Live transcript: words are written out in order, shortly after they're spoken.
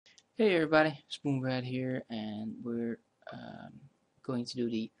Hey everybody, Spoonfed here, and we're going to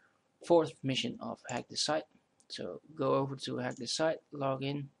do the fourth mission of Hack the Site. So go over to Hack the Site, log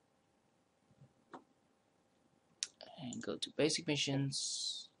in, and go to Basic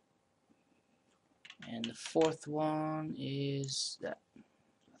Missions. And the fourth one is that.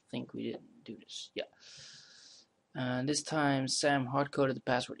 I think we didn't do this. Yeah. This time Sam hard-coded the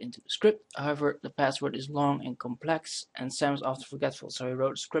password into the script. However, the password is long and complex, and Sam's often forgetful, so he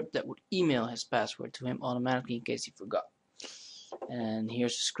wrote a script that would email his password to him automatically in case he forgot. And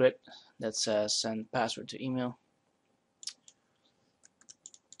here's the script that says send password to email.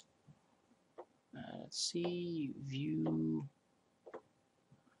 Let's see, view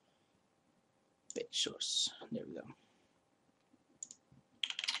page source. There we go.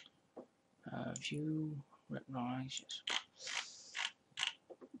 View wrong actions.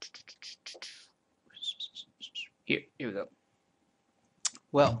 Here we go.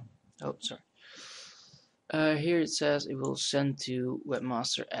 Well, oh sorry. Here it says it will send to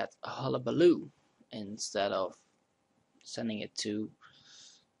webmaster at Hullabaloo instead of sending it to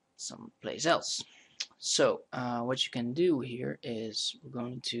someplace else. So what you can do here is we're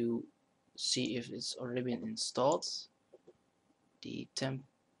going to see if it's already been installed, the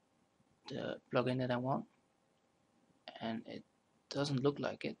plugin that I want, and it doesn't look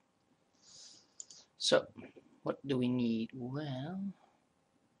like it. So what do we need? Well,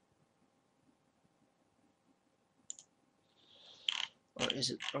 or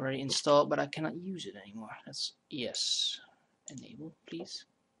is it already installed but I cannot use it anymore? That's yes. Enable, please.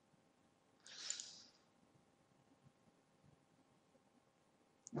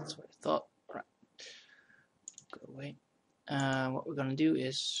 That's what I thought. Right. Go away. What we're gonna do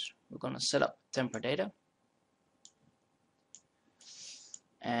is we're gonna set up temper data,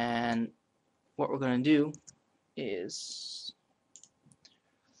 and what we're gonna do is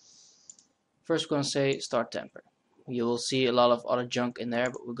first we're gonna say start temper. You will see a lot of other junk in there,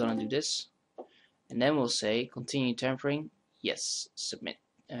 but we're gonna do this, and then we'll say continue tempering. Yes, submit.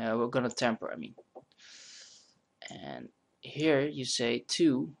 We're gonna temper, I mean. And here you say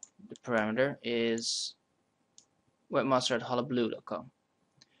to the parameter is webmaster@hullabaloo.com.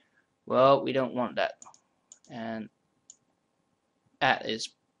 Well, we don't want that, and at is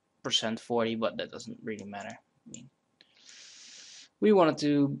 %40, but that doesn't really matter. I mean, we wanted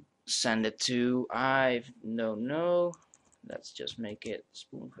to send it to I don't know. Let's just make it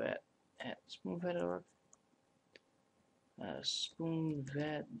Spoonfed at spoonfed.org.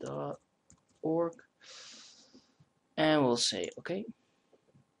 Spoonfed.org, and we'll say okay.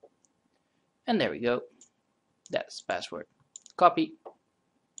 And there we go. That's password. Copy.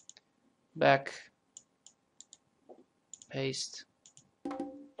 Back. Paste.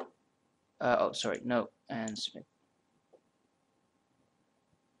 Oh, sorry, no, and submit.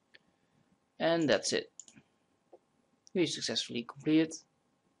 And that's it. We successfully completed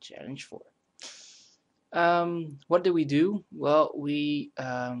challenge 4. What did we do? Well, we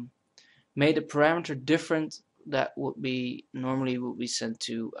made a parameter different that would be normally would be sent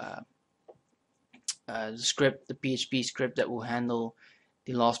to the script, the PHP script that will handle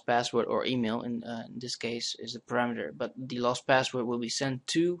the lost password or email. In this case, is the parameter, but the lost password will be sent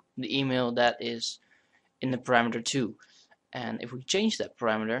to the email that is in the parameter 2. And if we change that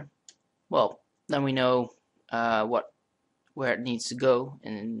parameter, well, then we know where it needs to go,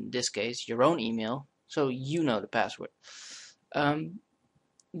 and in this case your own email, so you know the password.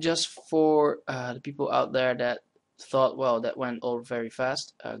 Just for the people out there that thought, well, that went all very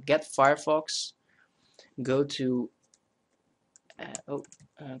fast, get Firefox, go to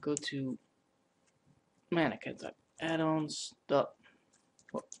man, I can't type add-ons dot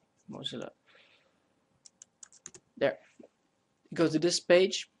Mozilla. There, go to this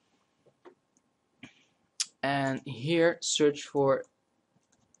page, and here search for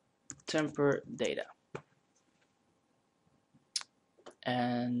temper data,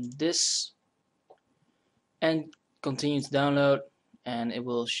 and this, and continue to download, and it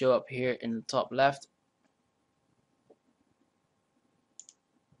will show up here in the top left.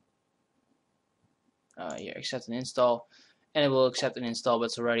 Here, accept and install, and it will accept and install, but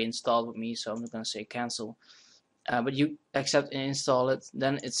it's already installed with me, so I'm not going to say cancel. But you accept and install it,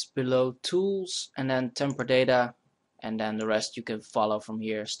 then it's below tools, and then temper data, and then the rest you can follow from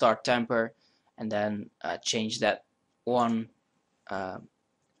here. Start temper, and then change that one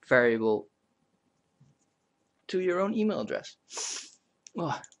variable to your own email address.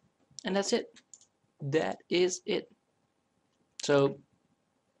 Oh, and that's it. That is it. So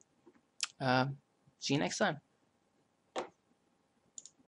see you next time.